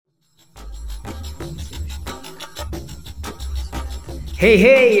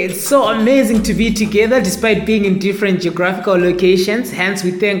Hey, it's so amazing to be together despite being in different geographical locations. Hence, we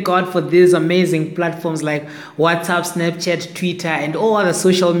thank God for these amazing platforms like WhatsApp, Snapchat, Twitter, and all other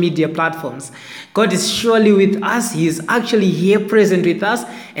social media platforms. God is surely with us. He is actually here present with us,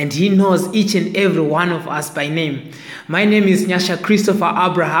 and He knows each and every one of us by name. My name is Nyasha Christopher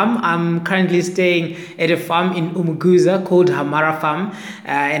Abraham. I'm currently staying at a farm in Umuguza called Hamara Farm,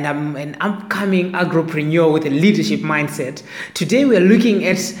 and I'm an upcoming agropreneur with a leadership mindset. Today, we are looking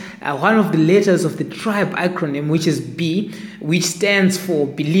at one of the letters of the tribe acronym, which is B, which stands for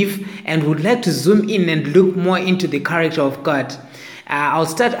belief, and would like to zoom in and look more into the character of God. I'll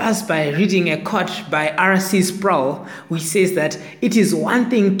start us by reading a quote by R.C. Sproul, which says that it is one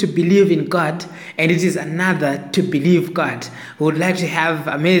thing to believe in God and it is another to believe God. We would like to have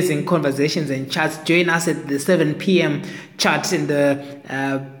amazing conversations and chats. Join us at the 7 p.m. chat in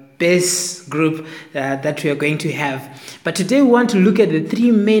the base group that we are going to have. But today we want to look at the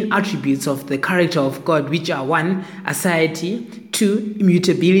three main attributes of the character of God, which are 1, aseity, 2,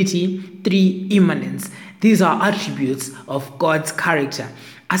 immutability, 3, immanence. These are attributes of God's character.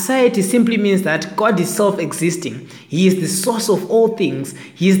 Aseity simply means that God is self-existing. He is the source of all things.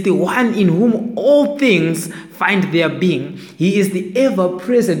 He is the one in whom all things find their being. He is the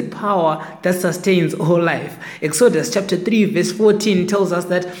ever-present power that sustains all life. Exodus chapter 3 verse 14 tells us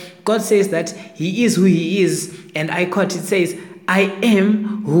that God says that He is who He is. And I quote, it says, I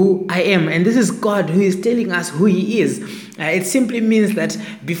am who I am. And this is God who is telling us who He is. It simply means that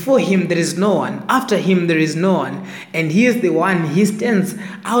before Him there is no one, after Him there is no one, and He is the one. He stands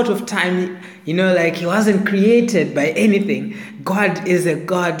out of time, like He wasn't created by anything. God is a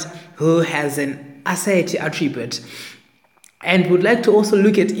God who has an aseity attribute. And would like to also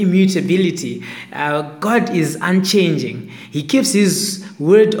look at immutability. God is unchanging. He keeps His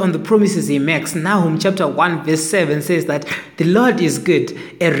word on the promises He makes. Nahum chapter 1 verse 7 says that the Lord is good,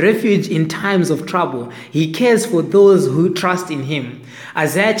 a refuge in times of trouble. He cares for those who trust in Him.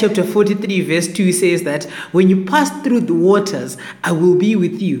 Isaiah chapter 43 verse 2 says that when you pass through the waters, I will be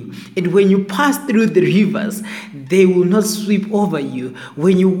with you. And when you pass through the rivers, they will not sweep over you.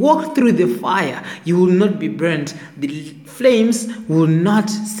 When you walk through the fire, you will not be burned. The flames will not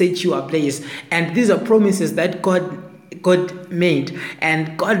set you ablaze. And these are promises that God made.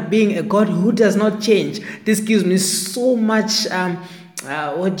 And God being a God who does not change, this gives me so much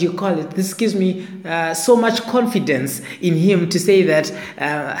this gives me so much confidence in Him to say that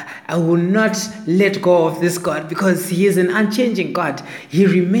I will not let go of this God, because He is an unchanging God. He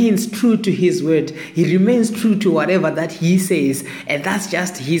remains true to His word. He remains true to whatever that He says, and that's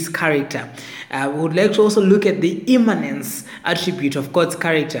just His character. We would like to also look at the immanence attribute of God's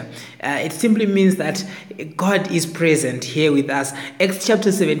character. It simply means that God is present here with us. Acts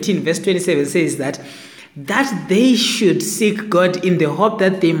chapter 17 verse 27 says that they should seek God in the hope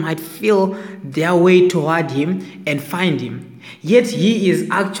that they might feel their way toward Him and find Him. Yet He is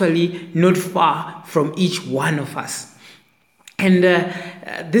actually not far from each one of us. And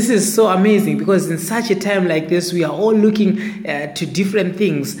this is so amazing, because in such a time like this, we are all looking to different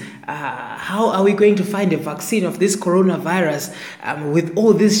things. How are we going to find a vaccine of this coronavirus? With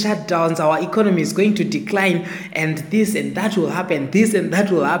all these shutdowns, our economy is going to decline, and this and that will happen, this and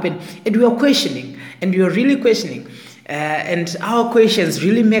that will happen. And we are questioning, and we are really questioning. And our questions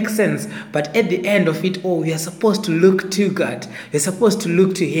really make sense, but at the end of it all, we are supposed to look to God. We're supposed to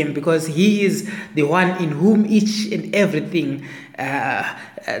look to Him, because He is the one in whom each and everything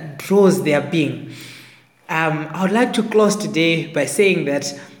draws their being. I would like to close today by saying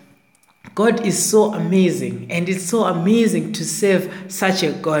that God is so amazing, and it's so amazing to serve such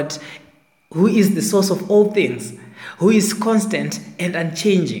a God who is the source of all things, who is constant and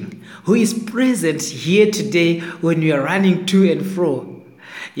unchanging, who is present here today when we are running to and fro,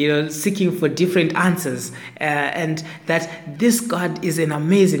 seeking for different answers, and that this God is an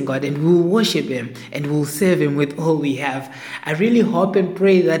amazing God, and we will worship Him and we will serve Him with all we have. I really hope and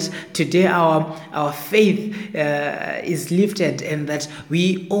pray that today our faith is lifted, and that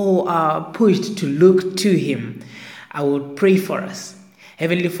we all are pushed to look to Him. I will pray for us.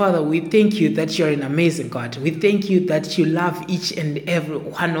 Heavenly Father, we thank You that You're an amazing God. We thank You that You love each and every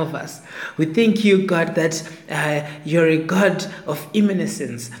one of us. We thank You, God, that You're a God of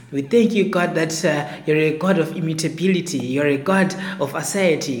immanence. We thank You, God, that You're a God of immutability. You're a God of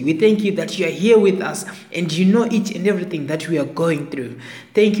aseity. We thank You that You are here with us, and You know each and everything that we are going through.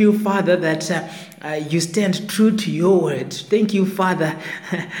 Thank You, Father, that You stand true to Your word. Thank You, Father,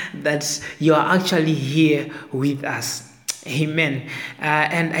 that You are actually here with us. Amen.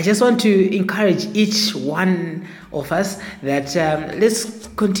 And I just want to encourage each one of us that let's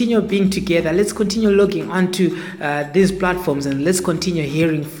continue being together. Let's continue logging onto these platforms, and let's continue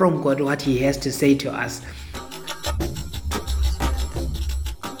hearing from God what He has to say to us.